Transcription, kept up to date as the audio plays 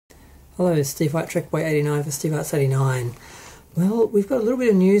Hello, Steve White, TrekBoy89 for Steve Arts 89. Well, we've got a little bit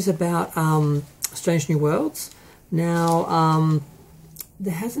of news about Strange New Worlds. Now,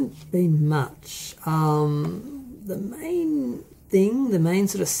 there hasn't been much. The main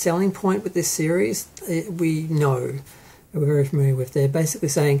sort of selling point with this series, we know, we're very familiar with. They're basically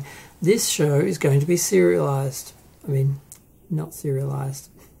saying this show is going to be serialized. I mean, not serialized.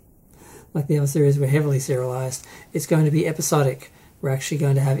 Like the other series were heavily serialized. It's going to be episodic. We're actually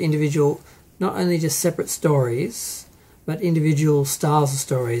going to have individual, not only just separate stories, but individual styles of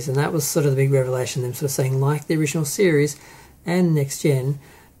stories. And that was sort of the big revelation, them sort of saying, like the original series and Next Gen,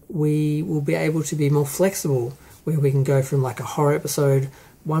 we will be able to be more flexible, where we can go from like a horror episode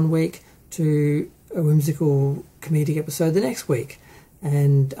one week to a whimsical comedic episode the next week.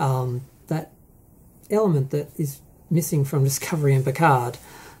 And that element that is missing from Discovery and Picard.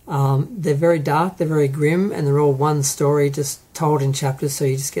 They're very dark, they're very grim, and they're all one story just told in chapters, so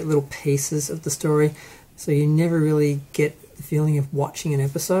you just get little pieces of the story, so you never really get the feeling of watching an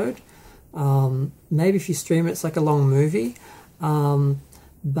episode. Maybe if you stream it, it's like a long movie,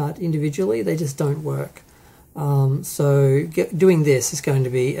 but individually they just don't work. So doing this is going to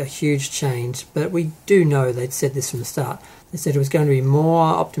be a huge change, but we do know they'd said this from the start. They said it was going to be more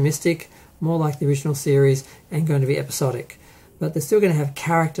optimistic, more like the original series, and going to be episodic. But they're still going to have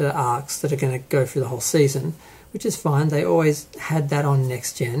character arcs that are going to go through the whole season, which is fine. They always had that on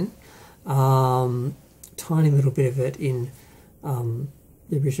Next Gen. Tiny little bit of it in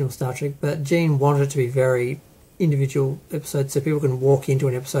the original Star Trek, but Gene wanted it to be very individual episodes, so people can walk into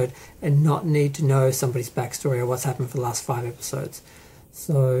an episode and not need to know somebody's backstory or what's happened for the last 5 episodes.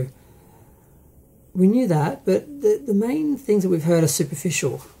 So we knew that, but the main things that we've heard are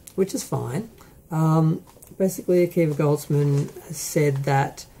superficial, which is fine. Basically, Akiva Goldsman has said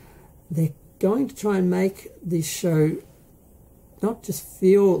that they're going to try and make this show not just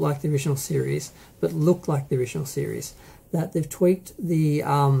feel like the original series, but look like the original series. That they've tweaked the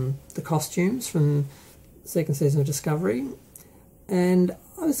costumes from the second season of Discovery, and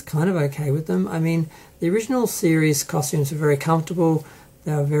I was kind of okay with them. I mean, the original series costumes were very comfortable.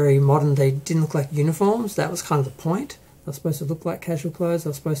 They were very modern. They didn't look like uniforms. That was kind of the point. They were supposed to look like casual clothes. They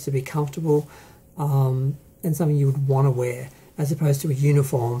were supposed to be comfortable. And something you would want to wear, as opposed to a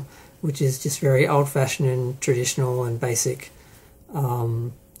uniform, which is just very old-fashioned and traditional and basic,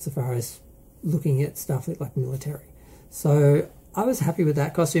 so far as looking at stuff like military. So I was happy with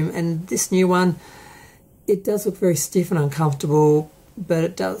that costume, and this new one, it does look very stiff and uncomfortable, but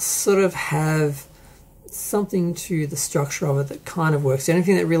it does sort of have something to the structure of it that kind of works. The only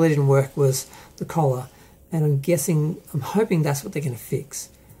thing that really didn't work was the collar, and I'm hoping that's what they're going to fix.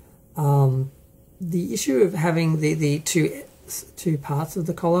 The issue of having the two parts of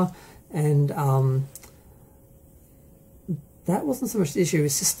the collar, and that wasn't so much the issue.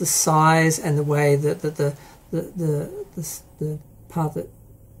 It's just the size and the way that the part that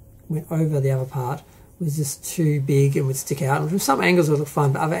went over the other part was just too big and would stick out. And from some angles it would look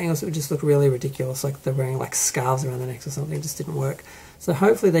fun, but other angles it would just look really ridiculous, like they're wearing like scarves around their necks or something. It just didn't work. So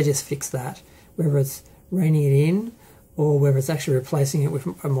hopefully they just fix that, whether it's reining it in or whether it's actually replacing it with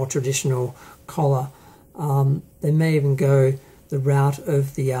a more traditional collar. They may even go the route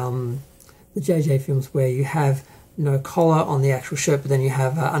of the JJ films, where you have no collar on the actual shirt, but then you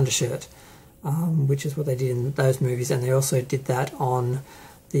have an undershirt, which is what they did in those movies, and they also did that on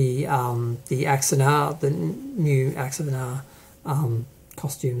the Axanar, the new Axanar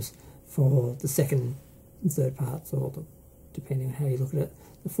costumes for the second and third parts, or depending on how you look at it,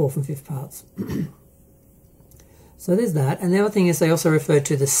 the fourth and fifth parts. So there's that. And the other thing is they also referred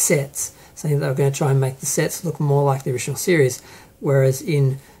to the sets, saying that they were going to try and make the sets look more like the original series, whereas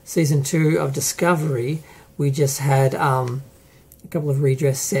in Season 2 of Discovery, we just had a couple of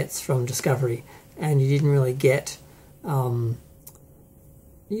redressed sets from Discovery, and you didn't really get... you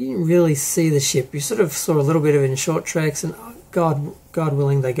didn't really see the ship. You sort of saw a little bit of it in short treks, and God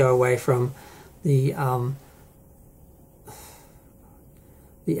willing, they go away from the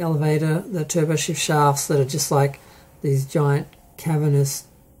elevator, the turbo shift shafts that are just like these giant cavernous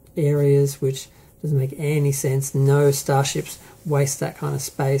areas, which doesn't make any sense. No starships waste that kind of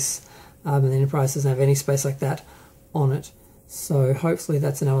space, and the Enterprise doesn't have any space like that on it. So hopefully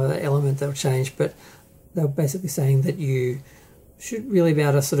that's another element that will change, but they're basically saying that you should really be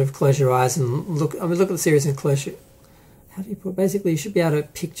able to sort of close your eyes and look at the series and close your... How do you put... Basically, you should be able to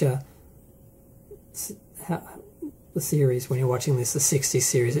picture the series when you're watching this, the 60s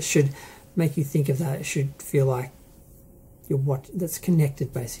series. It should make you think of that. It should feel like that's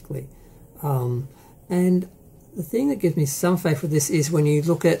connected, basically. And the thing that gives me some faith with this is when you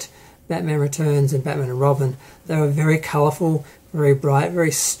look at Batman Returns and Batman and Robin, they were very colourful, very bright,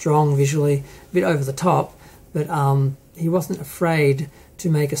 very strong visually, a bit over the top, but he wasn't afraid to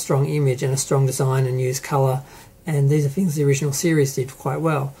make a strong image and a strong design and use colour, and these are things the original series did quite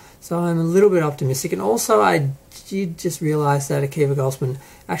well. So I'm a little bit optimistic, and also I did just realise that Akiva Goldsman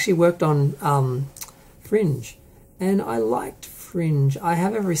actually worked on Fringe, and I liked Fringe. I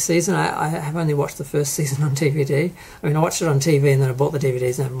have every season. I have only watched the first season on DVD. I mean, I watched it on TV and then I bought the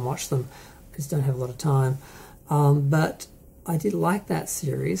DVDs and I haven't watched them. I just don't have a lot of time. But I did like that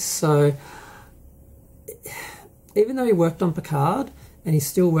series. So even though he worked on Picard, and he's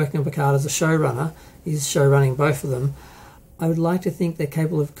still working on Picard as a showrunner, he's showrunning both of them, I would like to think they're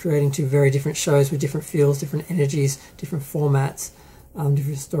capable of creating two very different shows with different feels, different energies, different formats,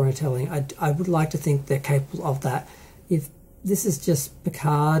 different storytelling. I would like to think they're capable of that. If this is just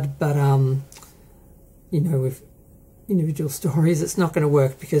Picard, but you know, with individual stories, it's not going to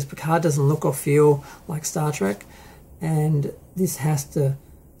work, because Picard doesn't look or feel like Star Trek, and this has to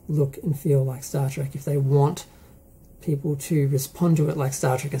look and feel like Star Trek if they want people to respond to it like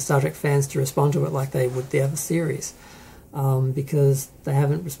Star Trek, and Star Trek fans to respond to it like they would the other series, because they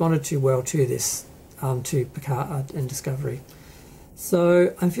haven't responded too well to this, to Picard and Discovery.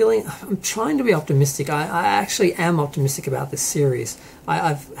 So I'm trying to be optimistic. I actually am optimistic about this series.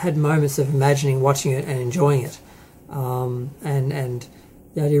 I've had moments of imagining watching it and enjoying it, and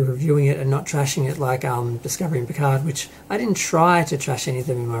the idea of reviewing it and not trashing it like Discovery and Picard, which I didn't try to trash any of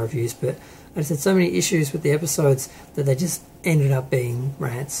them in my reviews, but I just had so many issues with the episodes that they just ended up being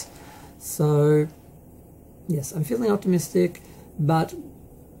rants. So yes, I'm feeling optimistic, but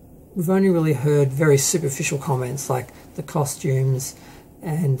we've only really heard very superficial comments like the costumes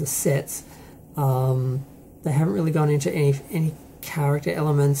and the sets. They haven't really gone into any character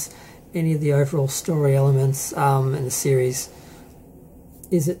elements, any of the overall story elements in the series.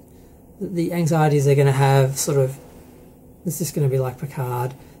 Is it the anxieties they're going to have, sort of, is this going to be like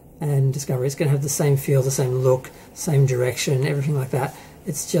Picard and Discovery? It's going to have the same feel, the same look, same direction, everything like that.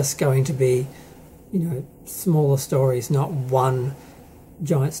 It's just going to be, you know, smaller stories, not one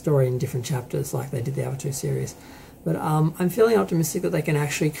giant story in different chapters like they did the other two series. But I'm feeling optimistic that they can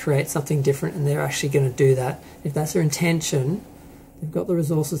actually create something different, and they're actually going to do that. If that's their intention, they've got the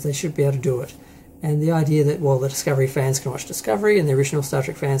resources, they should be able to do it. And the idea that, well, the Discovery fans can watch Discovery and the original Star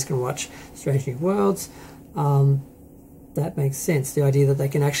Trek fans can watch Strange New Worlds, that makes sense. The idea that they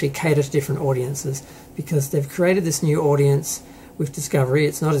can actually cater to different audiences, because they've created this new audience with Discovery.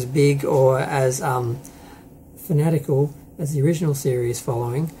 It's not as big or as fanatical as the original series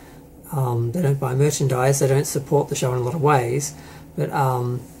following. They don't buy merchandise, they don't support the show in a lot of ways, but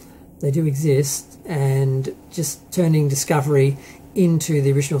they do exist, and just turning Discovery into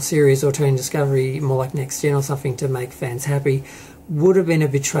the original series, or turning Discovery more like Next Gen or something to make fans happy, would have been a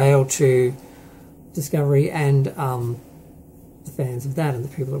betrayal to Discovery and the fans of that and the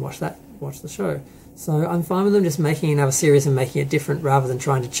people that watch the show. So I'm fine with them just making another series and making it different, rather than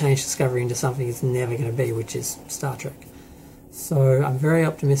trying to change Discovery into something it's never going to be, which is Star Trek. So I'm very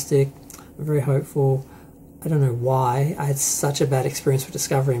optimistic, I'm very hopeful. I don't know why I had such a bad experience with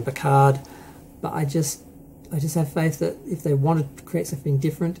Discovery and Picard, but I just have faith that if they want to create something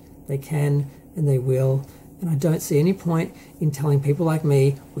different, they can, and they will. And I don't see any point in telling people like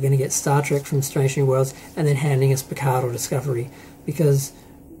me we're going to get Star Trek from Strange New Worlds and then handing us Picard or Discovery, because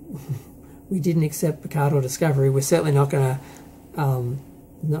we didn't accept Picard or Discovery. We're certainly not going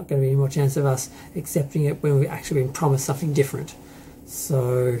to be any more chance of us accepting it when we've actually been promised something different.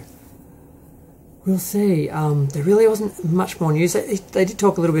 So we'll see. There really wasn't much more news. They did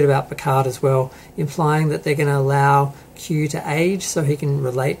talk a little bit about Picard as well, implying that they're going to allow Q to age so he can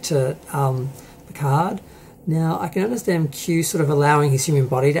relate to Picard. Now, I can understand Q sort of allowing his human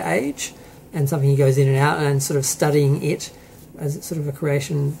body to age, and something he goes in and out, and sort of studying it as sort of a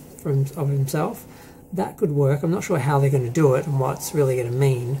creation of himself. That could work. I'm not sure how they're going to do it and what it's really going to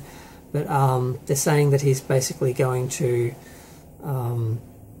mean, but they're saying that he's basically going to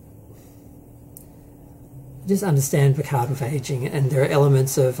just understand Picard with aging, and there are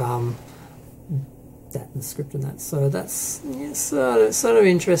elements of that in the script and that. So that's sort of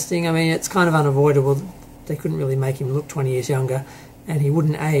interesting. I mean, it's kind of unavoidable. They couldn't really make him look 20 years younger, and he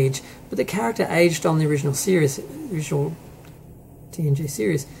wouldn't age. But the character aged on the original series, original TNG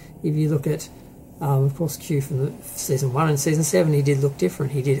series. If you look at, of course, Q from season 1 and season 7, he did look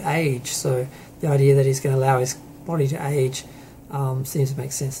different. He did age. So the idea that he's going to allow his body to age seems to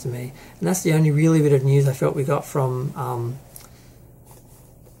make sense to me. And that's the only really bit of news I felt we got from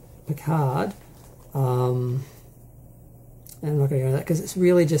Picard. And I'm not going to go into that because it's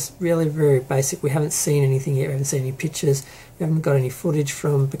really just really very basic. We haven't seen anything yet. We haven't seen any pictures. We haven't got any footage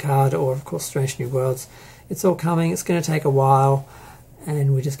from Picard or, of course, Strange New Worlds. it's all coming. It's going to take a while,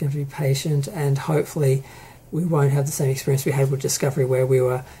 and we're just going to be patient, and hopefully we won't have the same experience we had with Discovery, where we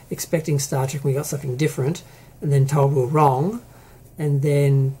were expecting Star Trek and we got something different, and then told we were wrong, and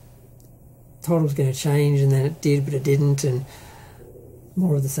then told it was going to change, and then it did, but it didn't, and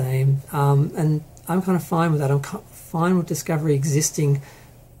more of the same. And I'm kind of fine with that. I'm fine with Discovery existing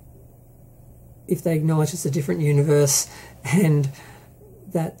if they acknowledge it's a different universe, and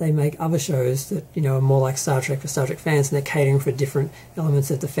that they make other shows that, you know, are more like Star Trek for Star Trek fans, and they're catering for different elements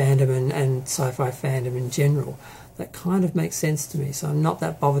of the fandom and sci-fi fandom in general. That kind of makes sense to me, so I'm not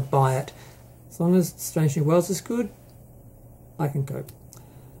that bothered by it. As long as Strange New Worlds is good, I can cope.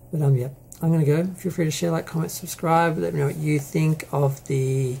 But yeah, I'm going to go. Feel free to share, like, comment, subscribe. Let me know what you think of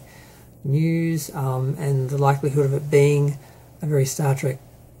the news and the likelihood of it being a very Star Trek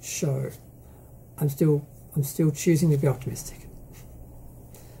show. I'm still choosing to be optimistic.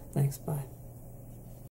 Thanks, bye.